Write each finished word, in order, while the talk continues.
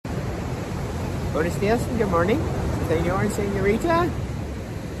Buenos dias and good morning, Senor and Senorita.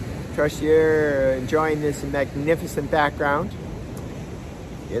 Trust you're enjoying this magnificent background.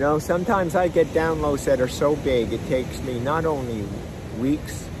 You know, sometimes I get downloads that are so big, it takes me not only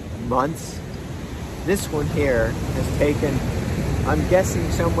weeks, months. This one here has taken, I'm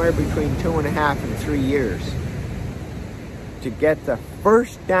guessing, somewhere between 2.5 and 3 years to get the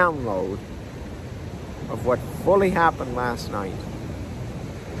first download of what fully happened last night.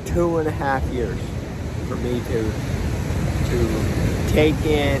 2.5 years for me to take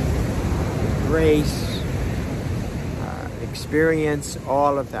in, embrace, experience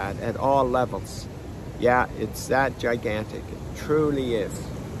all of that at all levels. Yeah, it's that gigantic. It truly is.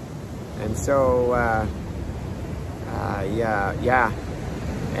 And so, yeah.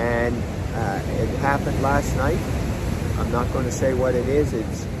 And it happened last night. I'm not going to say what it is.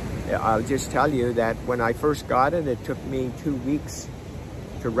 I'll just tell you that when I first got it, it took me 2 weeks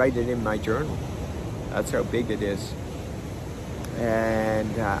to write it in my journal. That's how big it is.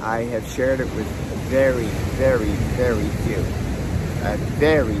 And I have shared it with very, very, very few.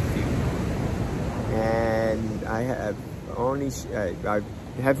 Very few. And I have only, I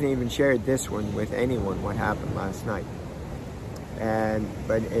haven't even shared this one with anyone, what happened last night.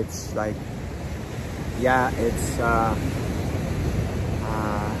 But it's like, yeah, it's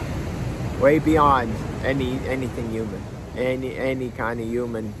way beyond anything human, any kind of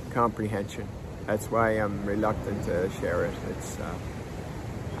human comprehension. That's why I'm reluctant to share it. It's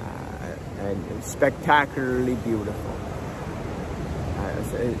and spectacularly beautiful.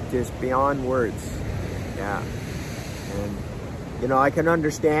 It's just beyond words. Yeah. And you know, I can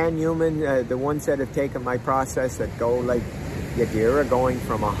understand human, the ones that have taken my process that go like Yadira, going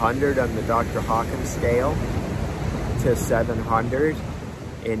from 100 on the Dr. Hawkins scale to 700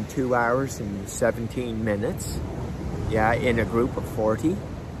 in 2 hours and 17 minutes. Yeah, in a group of 40.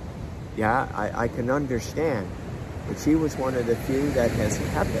 Yeah, I can understand. But she was one of the few that has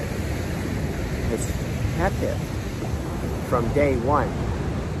kept it. Has kept it from day one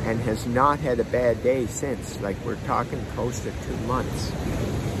and has not had a bad day since. Like, we're talking close to 2 months.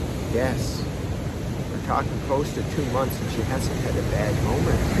 Yes. We're talking close to 2 months and she hasn't had a bad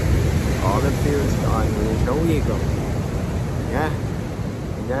moment. All the fear's gone. There's no ego. Yeah.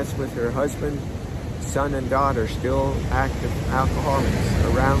 And that's with her husband, son and daughter still active alcoholics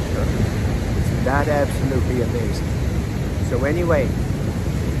around her. It's that absolutely amazing. So anyway,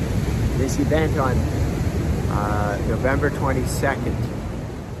 this event on November 22nd,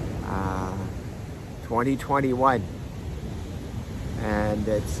 2021, and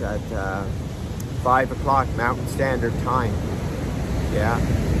it's at 5 o'clock Mountain Standard Time. Yeah.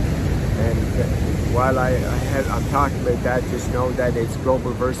 And while I'm talking about that, just know that it's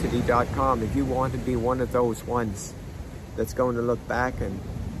globalversity.com. If you want to be one of those ones that's going to look back and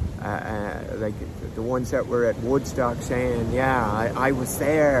like the ones that were at Woodstock saying, yeah, I was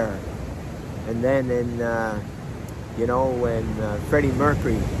there. And then in, you know, when Freddie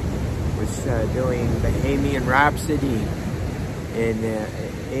Mercury was doing Bohemian Rhapsody in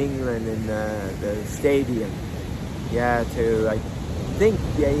England in the stadium, yeah, to, I think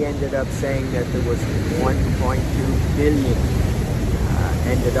they ended up saying that there was 1.2 billion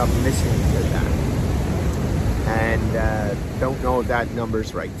ended up listening to that. And don't know if that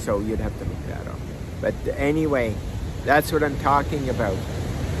number's right, so you'd have to look that up. But anyway, that's what I'm talking about.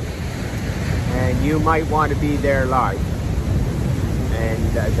 And you might want to be there live. And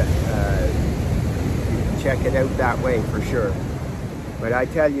you can check it out that way for sure. But I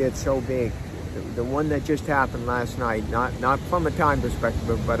tell you, it's so big. The one that just happened last night, not from a time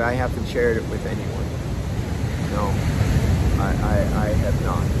perspective, but I haven't shared it with anyone. No, I have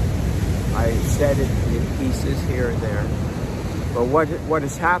not. I said it in pieces here and there. But what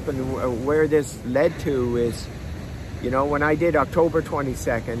has happened, where this led to is, you know, when I did October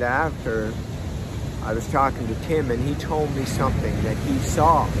 22nd, after I was talking to Tim, and he told me something that he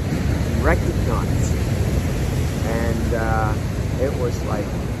saw and recognized. And it was like,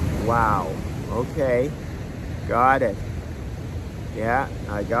 wow. Okay, got it. Yeah,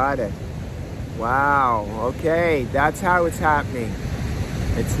 I got it. Wow, okay, that's how it's happening.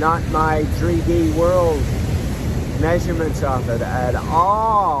 It's not my 3D world measurements of it at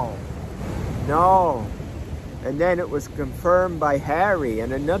all. No. And then it was confirmed by Harry,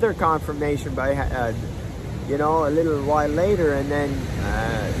 and another confirmation by, you know, a little while later. And then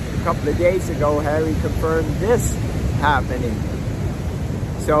a couple of days ago, Harry confirmed this happening.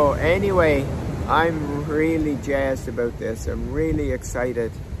 So anyway, I'm really jazzed about this. I'm really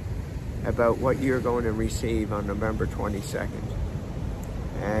excited about what you're going to receive on November 22nd.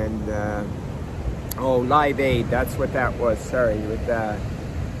 And, oh, Live Aid, that's what that was, sorry, with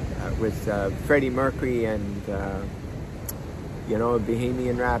Freddie Mercury and you know,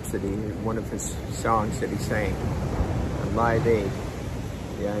 Bohemian Rhapsody, one of his songs that he sang on Live Aid.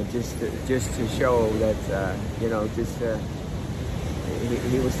 Yeah, just to show that you know,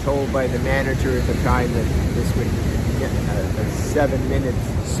 he was told by the manager at the time that this would a 7-minute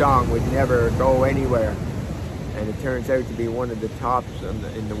song would never go anywhere, and it turns out to be one of the tops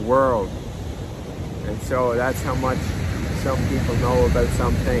in the world. And so that's how much some people know about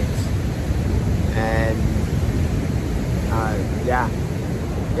some things. And yeah,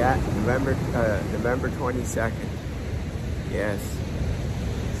 November 22nd. Yes.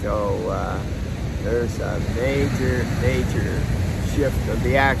 So there's a major shift of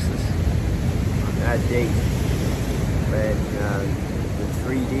the axis on that date, when the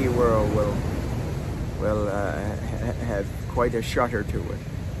 3D world will have quite a shudder to it.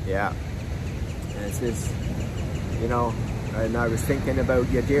 Yeah. And it's just, you know, and I was thinking about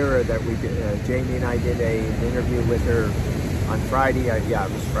Yadira that we did, Jamie and I did an interview with her on Friday. Yeah,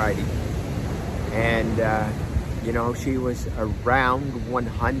 it was Friday. And, you know, she was around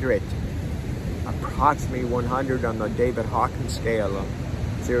 100, approximately 100 on the David Hawkins scale of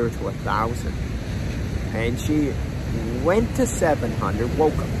 0 to 1,000. And she went to 700,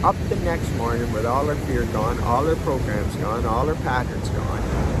 woke up the next morning with all her fear gone, all her programs gone, all her patterns gone.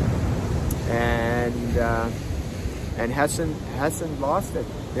 And hasn't lost it.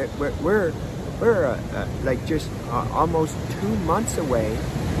 We're like just almost 2 months away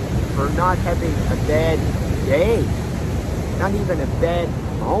for not having a bad day, not even a bad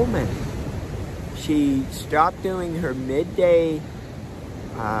moment. She stopped doing her midday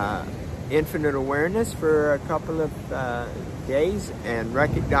infinite awareness for a couple of days and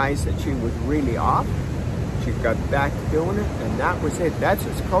recognized that she was really off. She got back to doing it, and that was it. That's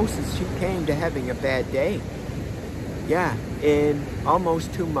as close as she came to having a bad day. Yeah, in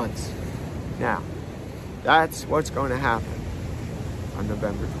almost 2 months. Now, that's what's going to happen on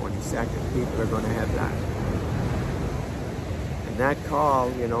November 22nd. People are going to have that. And that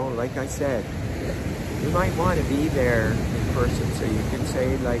call, you know, like I said, you might want to be there in person so you can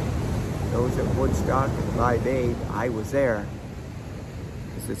say, like those at Woodstock and Live Aid, I was there.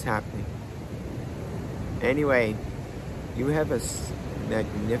 This is happening. Anyway, you have a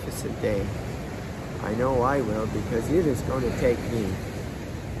magnificent day. I know I will, because it is going to take me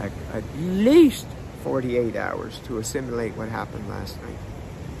at least 48 hours to assimilate what happened last night.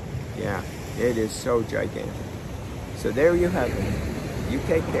 Yeah, it is so gigantic. So there you have it. You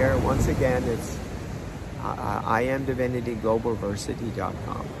take care. Once again, it's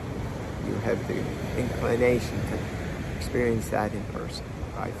IamDivinityGlobalversity.com. You have the inclination to experience that in person.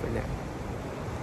 Bye for now.